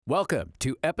Welcome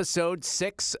to episode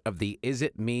 6 of the Is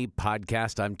It Me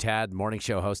podcast. I'm Tad, morning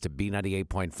show host of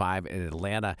B98.5 in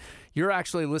Atlanta. You're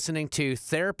actually listening to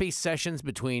therapy sessions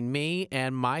between me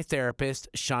and my therapist,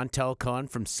 Chantel Cohen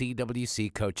from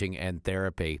CWC Coaching and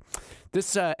Therapy.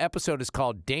 This episode is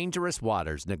called Dangerous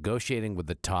Waters, Negotiating with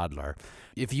the Toddler.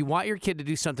 If you want your kid to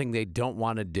do something they don't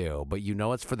want to do, but you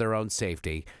know it's for their own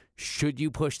safety, should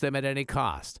you push them at any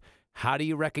cost? How do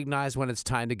you recognize when it's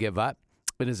time to give up?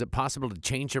 And is it possible to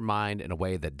change your mind in a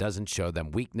way that doesn't show them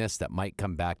weakness that might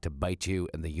come back to bite you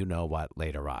in the you-know-what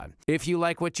later on? If you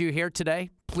like what you hear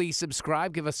today, please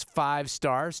subscribe, give us 5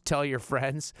 stars, tell your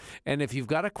friends. And if you've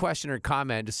got a question or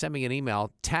comment, just send me an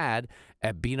email,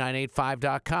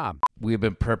 tad@b985.com. We've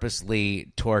been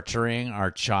purposely torturing our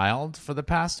child for the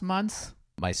past month.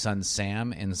 My son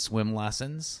Sam in swim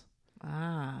lessons.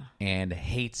 And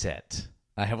hates it.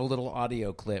 I have a little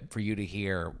audio clip for you to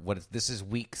hear. This is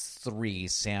week 3,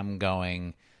 Sam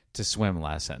going to swim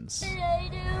lessons. I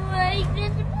don't like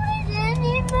this place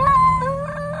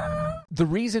anymore. The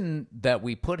reason that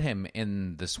we put him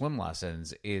in the swim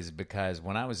lessons is because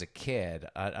when I was a kid,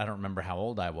 I don't remember how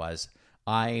old I was,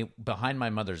 I, behind my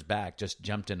mother's back, just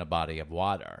jumped in a body of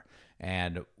water.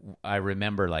 And I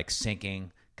remember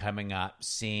sinking, coming up,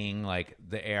 seeing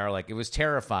the air, it was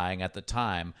terrifying at the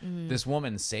time. This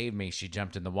woman saved me. She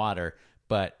jumped in the water.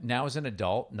 But now as an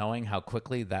adult, knowing how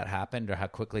quickly that happened or how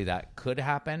quickly that could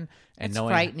happen, and it's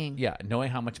frightening.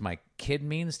 Knowing how much my kid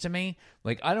means to me,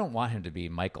 I don't want him to be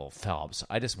Michael Phelps.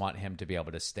 I just want him to be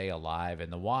able to stay alive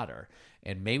in the water.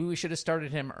 And maybe we should have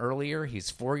started him earlier. He's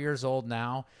 4 years old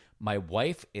now. My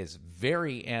wife is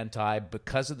very anti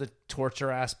because of the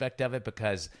torture aspect of it,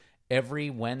 because every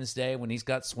Wednesday when he's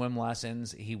got swim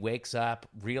lessons, he wakes up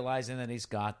realizing that he's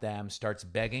got them, starts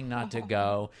begging not to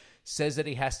go, says that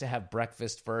he has to have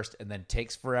breakfast first, and then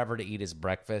takes forever to eat his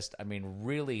breakfast. I mean,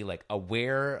 really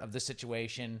aware of the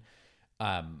situation,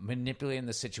 manipulating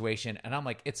the situation. And I'm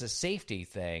like, it's a safety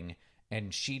thing.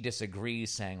 And she disagrees,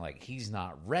 saying he's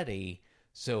not ready.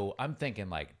 So I'm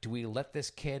thinking do we let this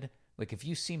kid... if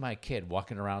you see my kid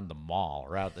walking around the mall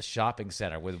or out the shopping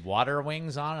center with water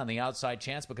wings on the outside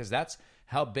chance, because that's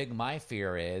how big my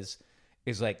fear is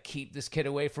keep this kid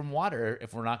away from water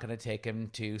if we're not going to take him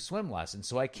to swim lessons.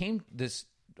 So I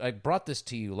brought this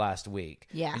to you last week.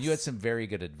 Yes. And you had some very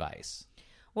good advice.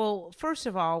 Well, first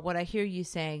of all, what I hear you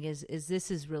saying is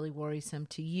this is really worrisome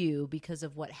to you because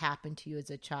of what happened to you as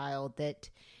a child,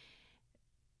 that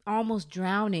almost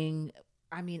drowning.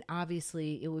 I mean,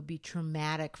 obviously, it would be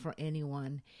traumatic for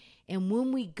anyone. And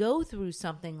when we go through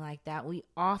something like that, we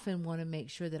often want to make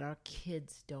sure that our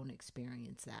kids don't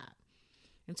experience that.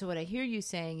 And so what I hear you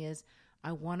saying is,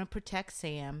 I want to protect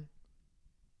Sam,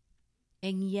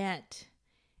 and yet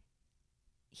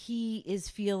he is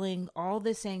feeling all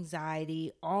this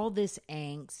anxiety, all this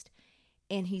angst,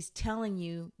 and he's telling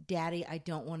you, Daddy, I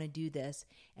don't want to do this.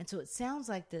 And so it sounds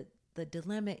like the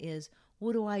dilemma is,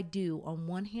 what do I do? On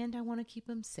one hand, I want to keep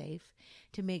him safe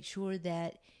to make sure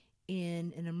that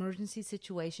in an emergency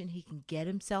situation, he can get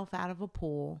himself out of a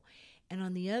pool. And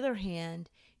on the other hand,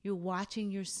 you're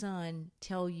watching your son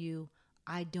tell you,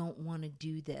 I don't want to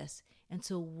do this. And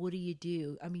so what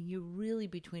do? I mean, you're really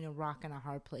between a rock and a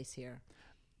hard place here.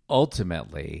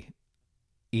 Ultimately,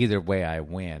 either way I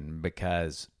win,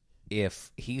 because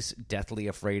if he's deathly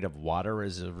afraid of water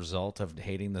as a result of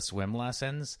hating the swim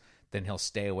lessons, then he'll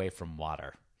stay away from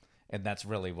water. And that's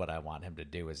really what I want him to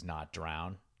do, is not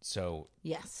drown. So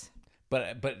yes.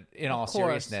 But in all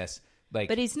seriousness,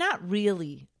 but he's not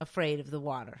really afraid of the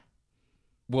water.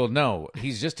 Well, no,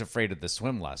 he's just afraid of the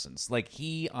swim lessons.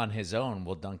 He on his own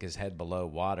will dunk his head below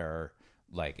water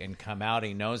and come out.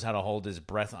 He knows how to hold his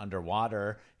breath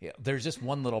underwater. There's just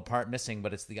one little part missing,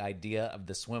 but it's the idea of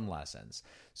the swim lessons.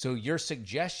 So your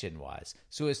suggestion was,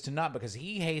 so as to not, because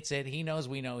he hates it, he knows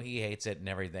we know he hates it and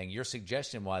everything. Your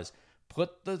suggestion was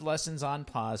put the lessons on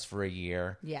pause for a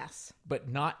year. Yes. But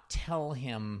not tell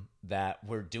him that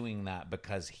we're doing that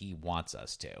because he wants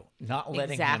us to. Not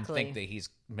letting him think that he's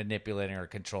manipulating or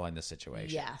controlling the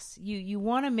situation. Yes. You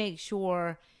want to make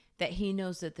sure that he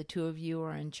knows that the two of you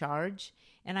are in charge.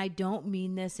 And I don't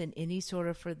mean this in any sort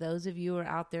of, for those of you who are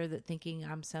out there that thinking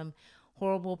I'm some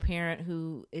horrible parent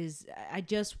who is,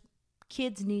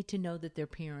 kids need to know that their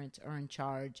parents are in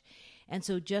charge. And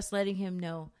so just letting him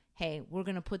know, hey, we're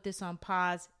going to put this on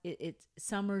pause. It's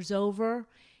summer's over.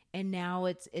 And now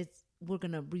we're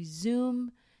going to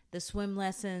resume the swim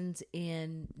lessons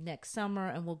in next summer,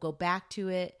 and we'll go back to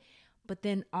it. But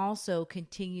then also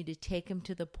continue to take him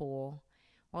to the pool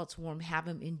while it's warm, have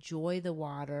him enjoy the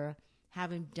water,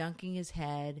 have him dunking his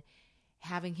head,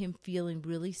 having him feeling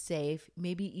really safe,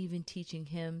 maybe even teaching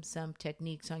him some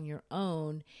techniques on your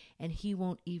own, and he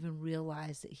won't even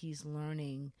realize that he's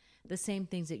learning the same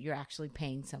things that you're actually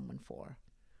paying someone for.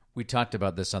 We talked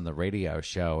about this on the radio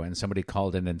show, and somebody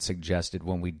called in and suggested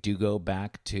when we do go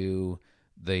back to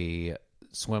the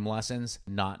swim lessons,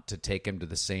 not to take him to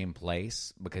the same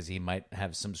place because he might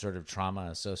have some sort of trauma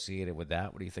associated with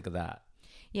that. What do you think of that?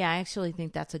 Yeah, I actually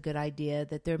think that's a good idea,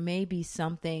 that there may be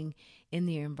something in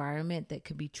the environment that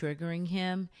could be triggering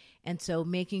him. And so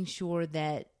making sure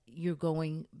that you're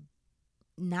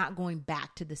not going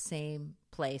back to the same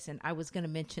place. And I was going to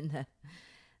mention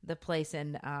the place,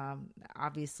 and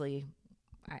obviously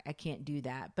I can't do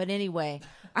that. But anyway,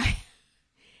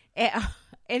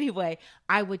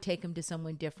 I would take him to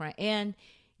someone different. And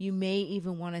you may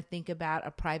even want to think about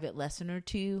a private lesson or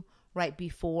two right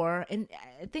before. And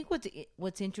I think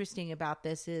what's interesting about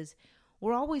this is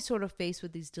we're always sort of faced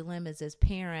with these dilemmas as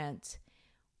parents.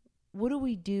 What do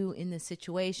we do in this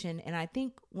situation? And I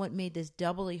think what made this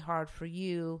doubly hard for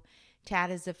you,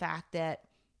 Tad, is the fact that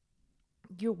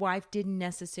your wife didn't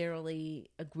necessarily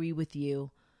agree with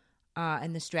you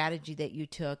and the strategy that you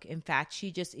took. In fact,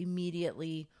 she just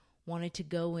immediately wanted to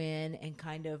go in and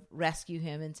kind of rescue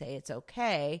him and say it's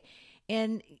okay.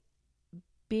 And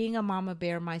being a mama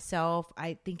bear myself,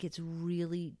 I think it's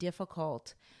really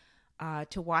difficult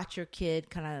to watch your kid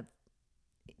kind of,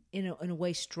 in a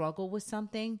way, struggle with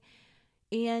something.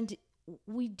 And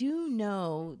we do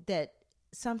know that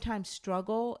sometimes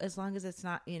struggle, as long as it's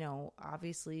not,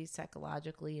 obviously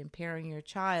psychologically impairing your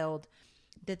child,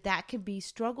 that can be,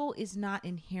 struggle is not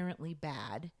inherently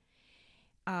bad.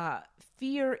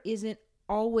 Fear isn't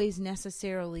always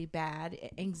necessarily bad.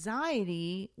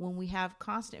 Anxiety, when we have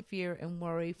constant fear and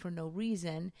worry for no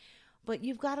reason, but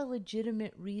you've got a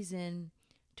legitimate reason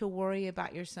to worry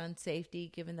about your son's safety,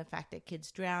 given the fact that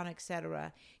kids drown,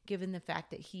 etc., given the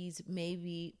fact that he's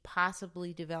maybe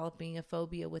possibly developing a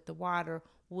phobia with the water.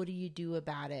 What do you do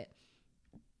about it?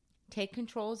 Take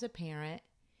control as a parent,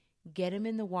 get him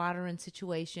in the water in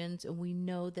situations, and we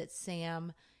know that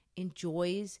Sam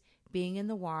enjoys being in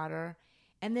the water.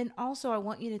 And then also I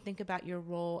want you to think about your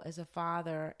role as a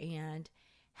father and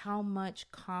how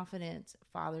much confidence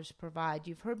fathers provide.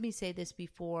 You've heard me say this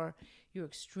before. You're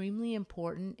extremely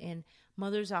important, and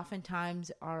mothers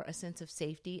oftentimes are a sense of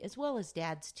safety, as well as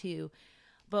dads too.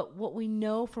 But what we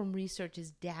know from research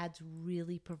is dads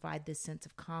really provide this sense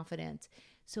of confidence.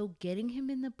 So getting him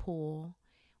in the pool,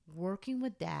 working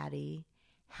with daddy,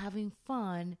 having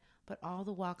fun, but all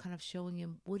the while kind of showing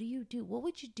him, what do you do? What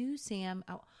would you do, Sam?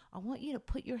 I want you to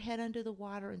put your head under the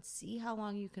water and see how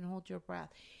long you can hold your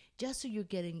breath. Just so you're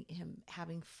getting him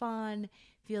having fun,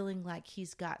 feeling like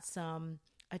he's got some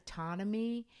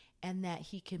autonomy and that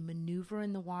he can maneuver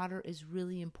in the water is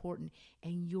really important.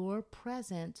 And your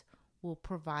presence will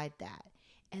provide that.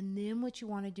 And then what you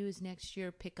want to do is next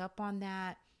year pick up on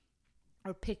that,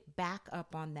 or pick back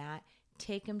up on that,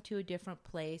 take him to a different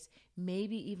place,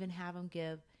 maybe even have him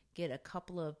get a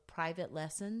couple of private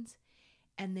lessons,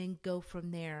 and then go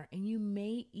from there. And you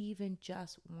may even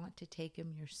just want to take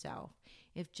him yourself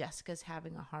if Jessica's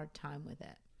having a hard time with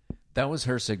it. That was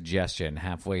her suggestion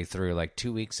halfway through, like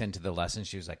 2 weeks into the lesson.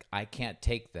 She was like, I can't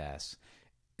take this,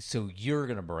 so you're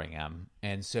going to bring him.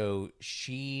 And so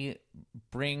she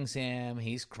brings him.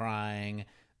 He's crying.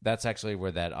 That's actually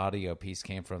where that audio piece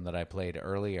came from that I played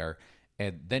earlier.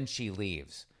 And then she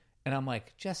leaves. And I'm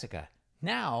like, Jessica,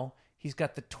 now he's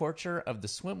got the torture of the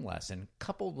swim lesson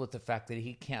coupled with the fact that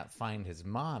he can't find his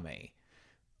mommy,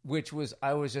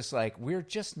 I was just like, we're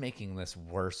just making this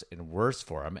worse and worse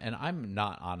for him. And I'm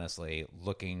not honestly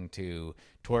looking to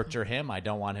torture him. I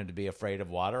don't want him to be afraid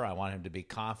of water. I want him to be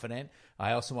confident.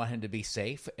 I also want him to be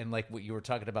safe. And like what you were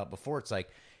talking about before, it's like,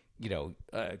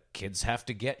 kids have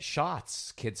to get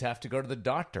shots. Kids have to go to the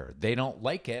doctor. They don't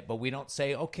like it, but we don't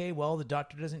say, okay, well, the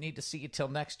doctor doesn't need to see you till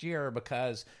next year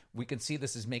because we can see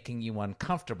this is making you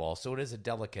uncomfortable. So it is a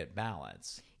delicate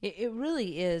balance. It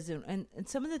really is. And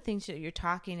some of the things that you're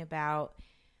talking about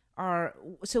are,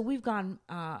 so we've gone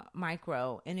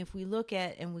micro. And if we look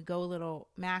at and we go a little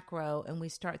macro and we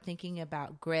start thinking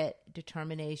about grit,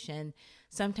 determination,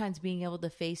 sometimes being able to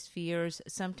face fears,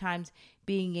 sometimes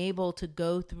being able to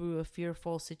go through a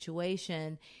fearful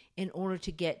situation in order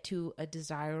to get to a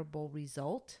desirable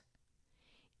result,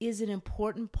 is an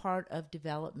important part of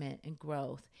development and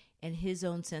growth and his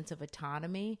own sense of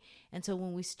autonomy. And so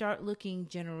when we start looking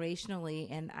generationally,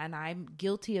 and I'm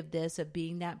guilty of this, of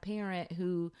being that parent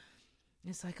who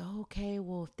is like, oh, okay,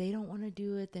 well, if they don't want to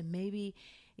do it, then maybe,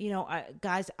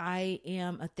 guys, I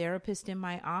am a therapist in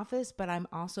my office, but I'm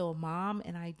also a mom,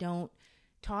 and I don't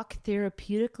talk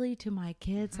therapeutically to my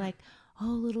kids like, oh,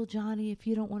 little Johnny, if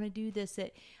you don't want to do this,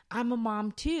 that I'm a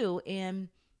mom too. And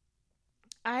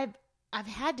I've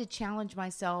had to challenge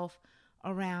myself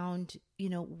around,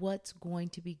 what's going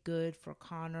to be good for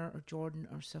Connor or Jordan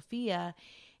or Sophia.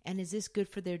 And is this good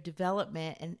for their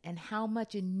development? And how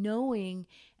much, in knowing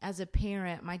as a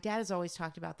parent, my dad has always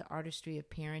talked about the artistry of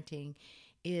parenting,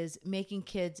 is making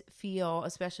kids feel,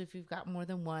 especially if you've got more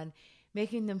than one,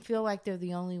 making them feel like they're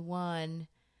the only one,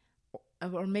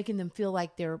 or making them feel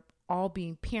like they're all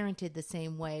being parented the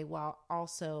same way, while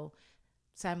also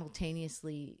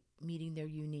simultaneously meeting their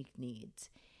unique needs.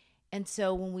 And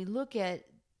so when we look at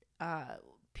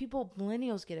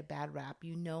millennials get a bad rap.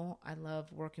 I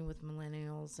love working with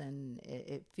millennials, and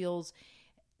it feels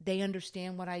they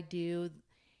understand what I do.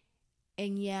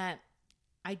 And yet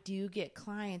I do get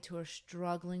clients who are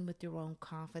struggling with their own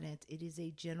confidence. It is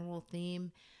a general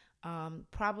theme.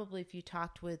 Probably if you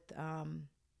talked with,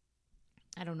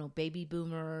 baby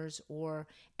boomers or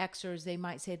Xers, they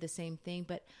might say the same thing,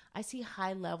 but I see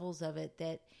high levels of it,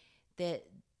 that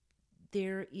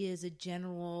there is a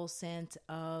general sense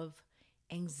of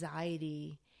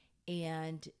anxiety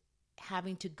and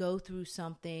having to go through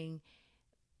something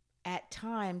at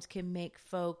times can make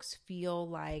folks feel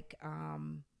like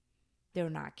they're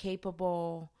not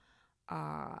capable,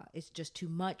 it's just too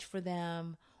much for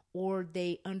them, or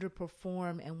they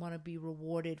underperform and want to be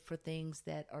rewarded for things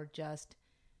that are just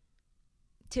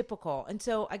typical. And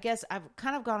so I guess I've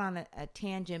kind of gone on a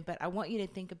tangent, but I want you to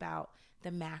think about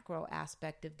the macro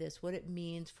aspect of this, what it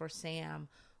means for Sam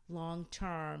long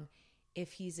term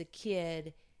if he's a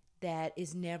kid that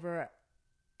is never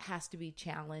has to be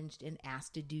challenged and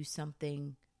asked to do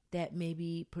something that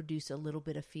maybe produce a little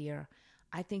bit of fear.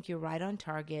 I think you're right on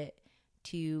target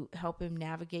to help him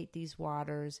navigate these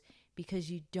waters,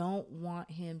 because you don't want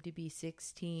him to be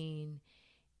 16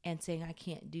 and saying, I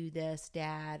can't do this,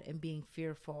 Dad, and being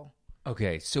fearful.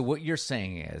 Okay, so what you're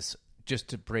saying is, just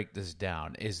to break this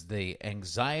down, is the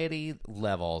anxiety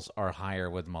levels are higher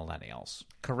with millennials,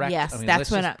 correct? Yes,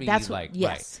 yes.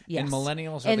 Yes. And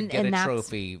millennials are the get a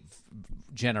trophy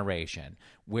generation,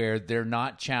 where they're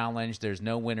not challenged. There's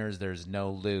no winners. There's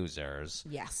no losers.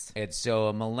 Yes. And so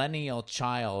a millennial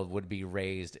child would be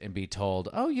raised and be told,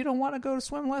 oh, you don't want to go to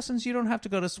swim lessons? You don't have to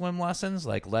go to swim lessons.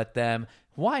 Like, let them.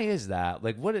 Why is that?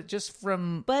 Like, what? Just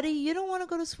from... Buddy, you don't want to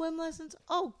go to swim lessons?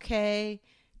 Okay.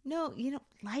 No,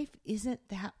 life isn't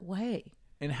that way.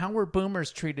 And how were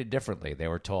boomers treated differently? They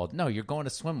were told, no, you're going to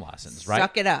swim lessons, right?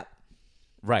 Suck it up.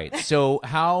 Right. So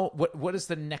what is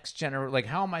the next generation? Like,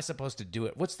 how am I supposed to do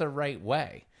it? What's the right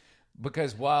way?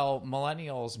 Because while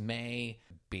millennials may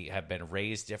have been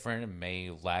raised different and may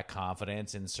lack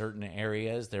confidence in certain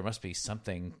areas, there must be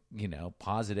something,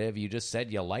 positive. You just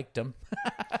said you liked them.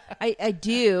 I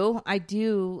do.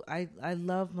 I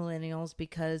love millennials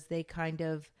because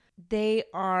they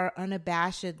are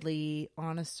unabashedly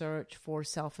on a search for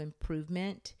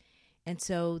self-improvement. And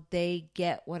so they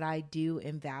get what I do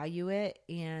and value it.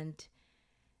 And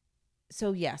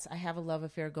so, yes, I have a love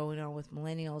affair going on with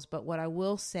millennials. But what I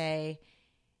will say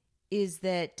is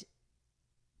that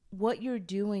what you're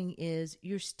doing is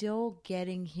you're still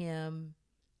getting him,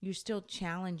 you're still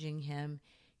challenging him.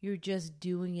 You're just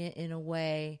doing it in a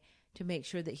way to make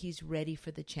sure that he's ready for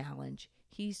the challenge.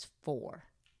 He's 4.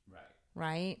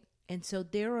 Right? And so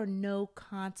there are no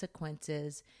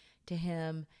consequences to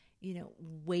him,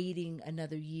 waiting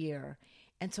another year.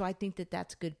 And so I think that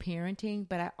that's good parenting,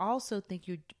 but I also think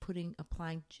you're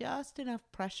applying just enough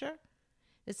pressure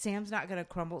that Sam's not going to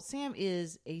crumble. Sam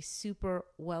is a super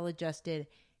well-adjusted,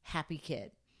 happy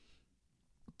kid.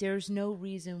 There's no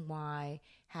reason why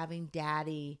having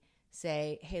Daddy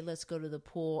say, hey, let's go to the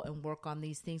pool and work on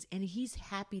these things. And he's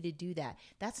happy to do that.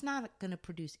 That's not going to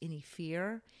produce any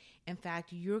fear. In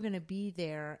fact, you're going to be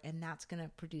there, and that's going to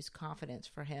produce confidence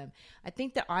for him. I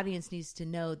think the audience needs to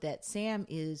know that Sam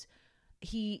is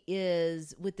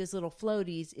with his little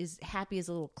floaties, is happy as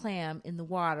a little clam in the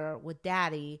water with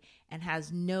Daddy and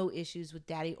has no issues with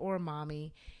Daddy or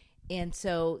Mommy. And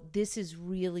so this is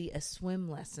really a swim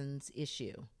lessons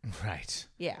issue. Right.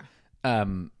 Yeah.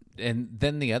 And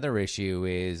then the other issue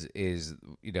is,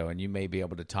 and you may be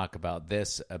able to talk about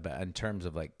this in terms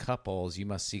of like couples. You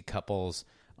must see couples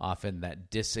often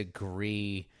that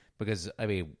disagree because,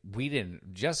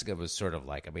 Jessica was sort of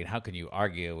like, how can you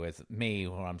argue with me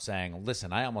when I'm saying,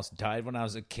 listen, I almost died when I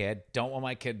was a kid. Don't want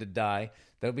my kid to die.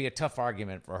 That would be a tough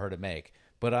argument for her to make.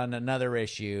 But on another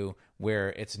issue where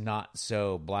it's not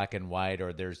so black and white,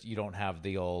 or you don't have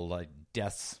the old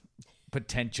death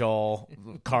potential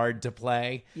card to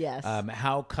play. Yes.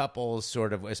 How couples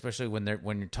sort of, especially when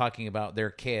you're talking about their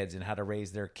kids and how to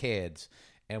raise their kids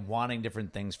and wanting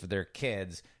different things for their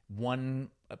kids, one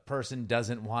person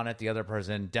doesn't want it, the other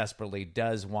person desperately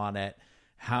does want it.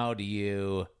 How do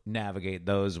you navigate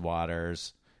those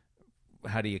waters?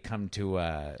 How do you come to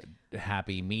a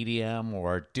happy medium,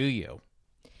 or do you?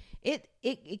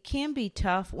 It can be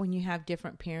tough when you have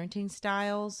different parenting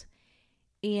styles,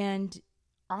 and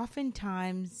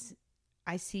oftentimes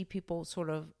I see people sort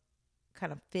of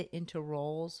kind of fit into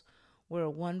roles where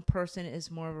one person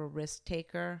is more of a risk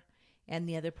taker and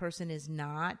the other person is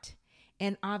not.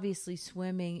 And obviously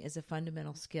swimming is a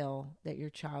fundamental skill that your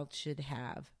child should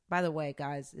have. By the way,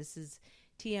 guys, this is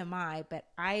TMI, but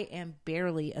I am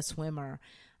barely a swimmer.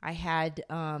 I had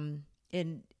I'm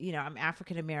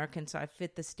African American, so I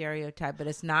fit the stereotype, but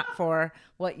it's not for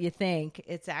what you think.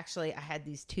 It's actually, I had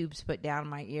these tubes put down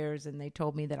my ears and they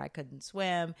told me that I couldn't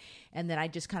swim. And then I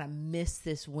just kind of missed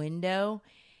this window.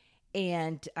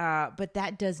 And, but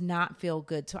that does not feel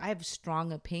good. So I have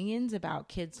strong opinions about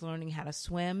kids learning how to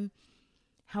swim.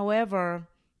 However,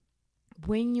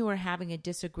 when you are having a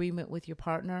disagreement with your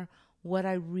partner, what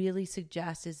I really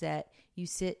suggest is that you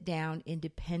sit down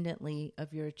independently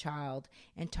of your child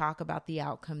and talk about the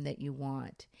outcome that you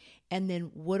want. And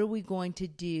then what are we going to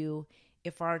do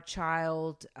if our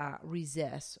child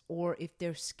resists, or if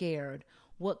they're scared?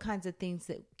 What kinds of things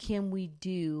that can we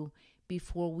do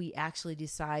before we actually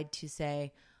decide to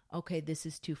say, okay, this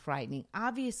is too frightening?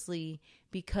 Obviously,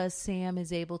 because Sam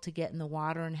is able to get in the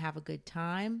water and have a good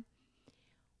time,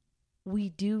 we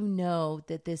do know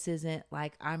that this isn't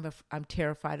like I'm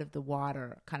terrified of the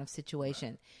water kind of situation.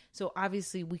 Right. So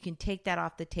obviously we can take that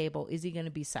off the table. Is he going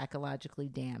to be psychologically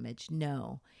damaged?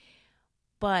 No.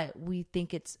 But I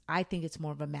think it's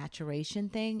more of a maturation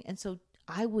thing. And so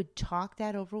I would talk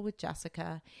that over with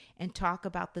Jessica and talk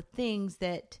about the things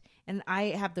that, and I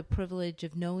have the privilege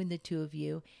of knowing the two of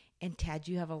you, and Tad,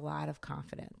 you have a lot of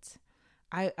confidence.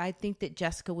 I think that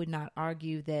Jessica would not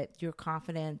argue that your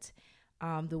confidence,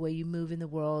 the way you move in the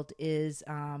world is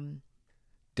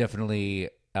definitely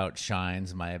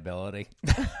outshines my ability.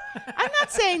 I'm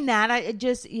not saying that. I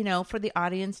just, for the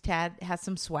audience, Tad has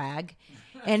some swag,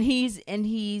 and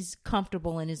he's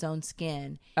comfortable in his own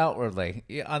skin. Outwardly,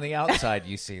 on the outside,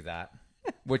 you see that.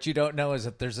 What you don't know is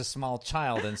that there's a small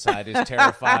child inside who's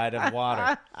terrified of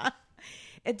water.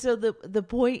 And so the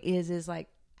point is like,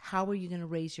 how are you going to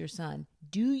raise your son?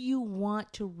 Do you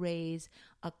want to raise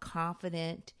a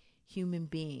confident human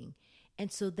being?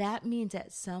 And so that means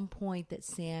at some point that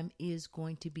Sam is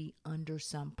going to be under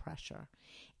some pressure,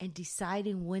 and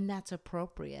deciding when that's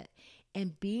appropriate.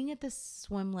 And being at the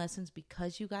swim lessons,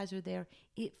 because you guys are there,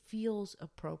 it feels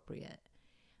appropriate.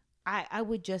 I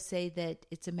would just say that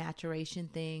it's a maturation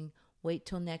thing. Wait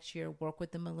till next year, work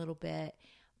with them a little bit.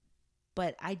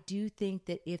 But I do think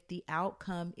that if the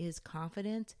outcome is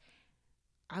confidence,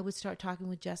 I would start talking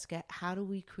with Jessica. How do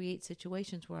we create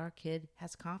situations where our kid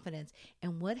has confidence?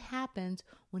 And what happens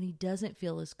when he doesn't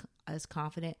feel as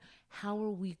confident? How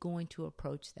are we going to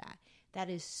approach that? That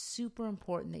is super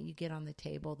important that you get on the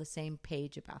table, the same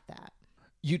page about that.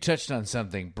 You touched on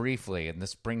something briefly, and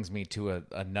this brings me to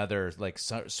another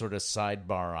sort of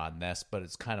sidebar on this, but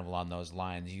it's kind of along those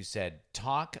lines. You said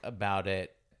talk about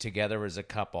it together as a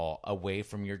couple away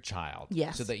from your child.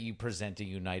 Yes. So that you present a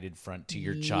united front to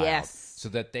your child. Yes. So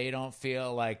that they don't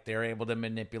feel like they're able to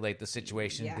manipulate the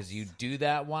situation, because Yes. you do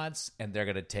that once and they're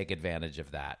going to take advantage of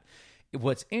that.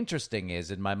 What's interesting is,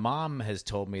 and my mom has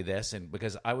told me this, and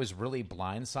because I was really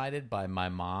blindsided by my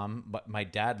mom, but my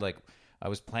dad, I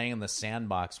was playing in the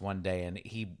sandbox one day and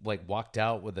he walked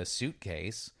out with a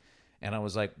suitcase, and I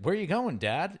was like, "Where are you going,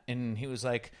 Dad?" And he was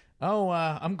like, "Oh,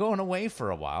 I'm going away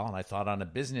for a while." And I thought on a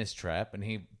business trip. And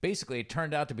it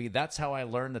turned out to be, that's how I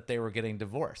learned that they were getting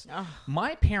divorced. Oh.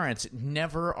 My parents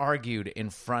never argued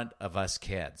in front of us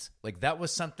kids. That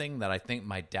was something that I think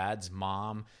my dad's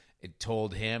mom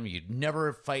told him, you'd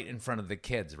never fight in front of the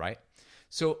kids, right?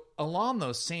 So along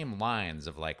those same lines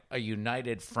of a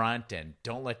united front, and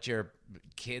don't let your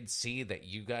kids see that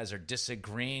you guys are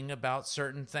disagreeing about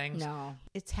certain things. No,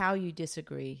 it's how you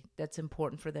disagree that's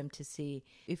important for them to see.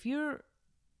 If you're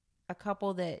a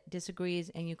couple that disagrees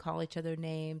and you call each other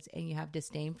names and you have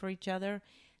disdain for each other,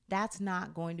 that's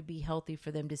not going to be healthy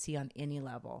for them to see on any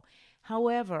level.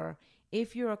 However,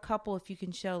 if you're a couple, if you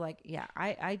can show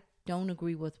I don't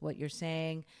agree with what you're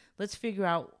saying, let's figure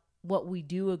out what we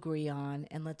do agree on,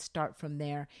 and let's start from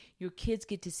there. Your kids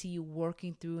get to see you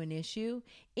working through an issue,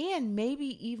 and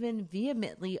maybe even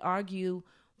vehemently argue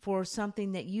for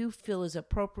something that you feel is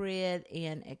appropriate,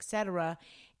 and etc.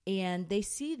 And they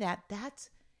see that's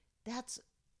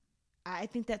I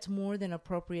think that's more than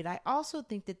appropriate. I also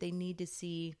think that they need to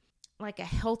see a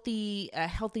healthy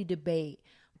debate.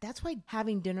 that's why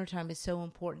having dinner time is so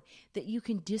important, that you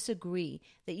can disagree,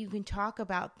 that you can talk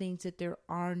about things, that there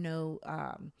are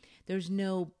there's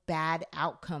no bad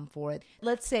outcome for it.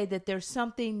 Let's say that there's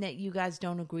something that you guys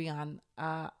don't agree on,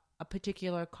 a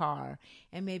particular car,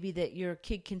 and maybe that your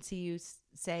kid can see you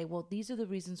say, well, these are the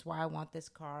reasons why I want this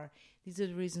car. These are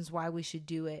the reasons why we should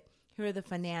do it. Here are the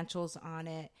financials on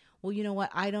it. Well, you know what?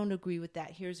 I don't agree with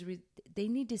that. They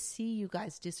need to see you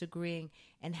guys disagreeing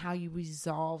and how you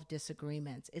resolve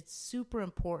disagreements. It's super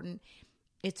important.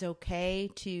 It's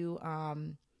okay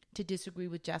to disagree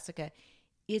with Jessica.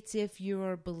 It's if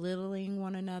you're belittling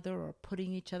one another or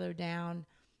putting each other down,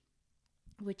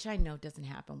 which I know doesn't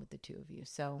happen with the two of you.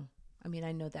 So, I mean,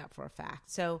 I know that for a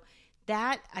fact. So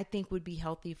that, I think, would be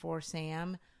healthy for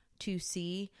Sam to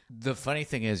see. The funny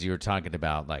thing is, you were talking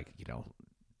about, like,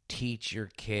 teach your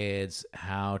kids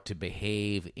how to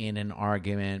behave in an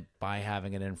argument by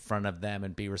having it in front of them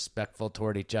and be respectful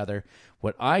toward each other.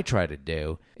 What I try to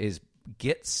do is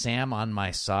get Sam on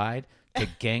my side to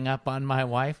gang up on my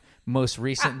wife. Most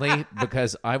recently,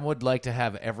 because I would like to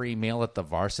have every meal at the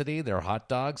Varsity. Their hot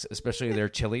dogs, especially their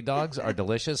chili dogs, are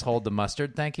delicious. Hold the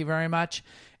mustard, thank you very much.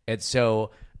 And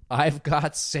so I've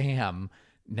got Sam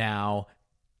now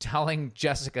telling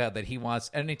Jessica that he wants,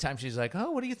 anytime she's like,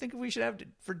 oh, what do you think we should have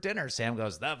for dinner? Sam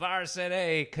goes, the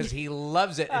Varsity, because he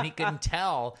loves it. And he can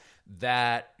tell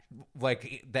that,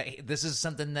 like, that this is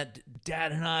something that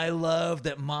Dad and I love,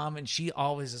 that Mom, and she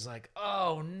always is like,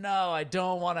 oh no, I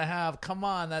don't want to have, come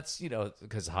on, that's,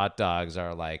 because hot dogs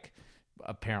are, like,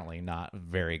 apparently not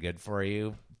very good for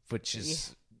you, which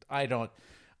is, I don't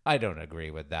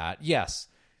agree with that. Yes,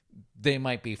 they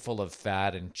might be full of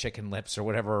fat and chicken lips or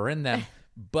whatever are in them,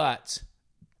 but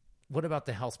what about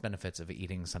the health benefits of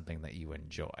eating something that you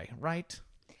enjoy, right?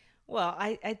 Well,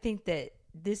 I think that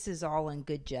this is all in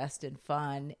good jest and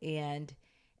fun, and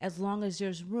as long as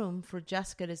there's room for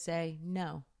Jessica to say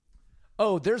no.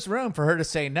 Oh, there's room for her to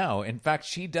say no. In fact,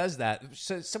 she does that.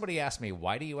 So somebody asked me,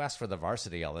 why do you ask for the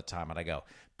Varsity all the time? And I go,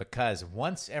 because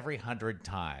once every 100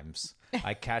 times,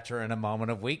 I catch her in a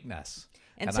moment of weakness,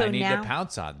 and so I need to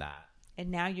pounce on that.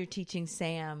 And now you're teaching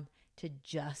Sam to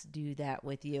just do that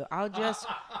with you. I'll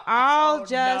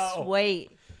just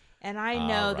wait. And I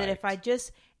know that if I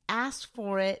just ask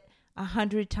for it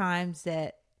 100 times,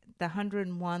 that the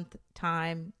 101th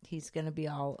time he's going to be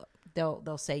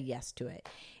they'll say yes to it.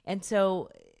 And so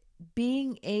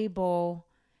being able,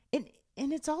 and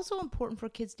it's also important for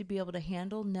kids to be able to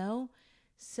handle no.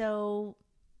 So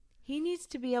he needs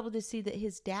to be able to see that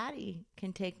his daddy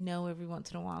can take no every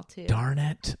once in a while too. Darn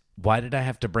it. Why did I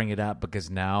have to bring it up?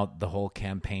 Because now the whole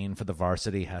campaign for the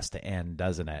Varsity has to end,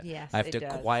 doesn't it? Yes, I have to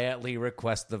quietly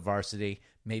request the Varsity,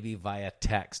 maybe via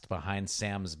text behind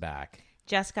Sam's back.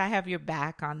 Jessica, I have your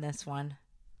back on this one.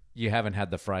 You haven't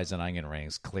had the fries and onion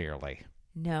rings, clearly.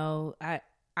 No,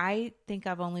 I think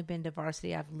I've only been to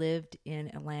Varsity. I've lived in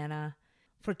Atlanta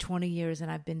for 20 years,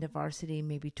 and I've been to Varsity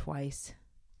maybe twice.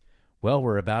 Well,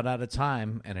 we're about out of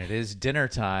time, and it is dinner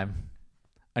time.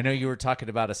 I know you were talking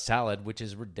about a salad, which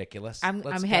is ridiculous. I'm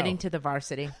heading to the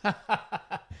Varsity.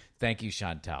 Thank you,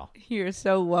 Chantel. You're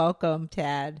so welcome,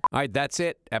 Tad. All right, that's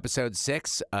it. Episode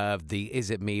 6 of the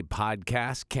Is It Me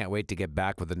podcast. Can't wait to get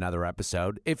back with another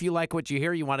episode. If you like what you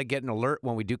hear, you want to get an alert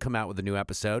when we do come out with a new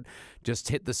episode, just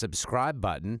hit the subscribe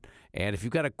button. And if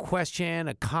you've got a question,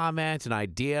 a comment, an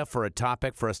idea for a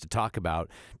topic for us to talk about,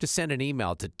 just send an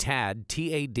email to tad,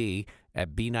 T-A-D,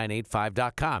 at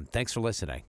b985.com. Thanks for listening.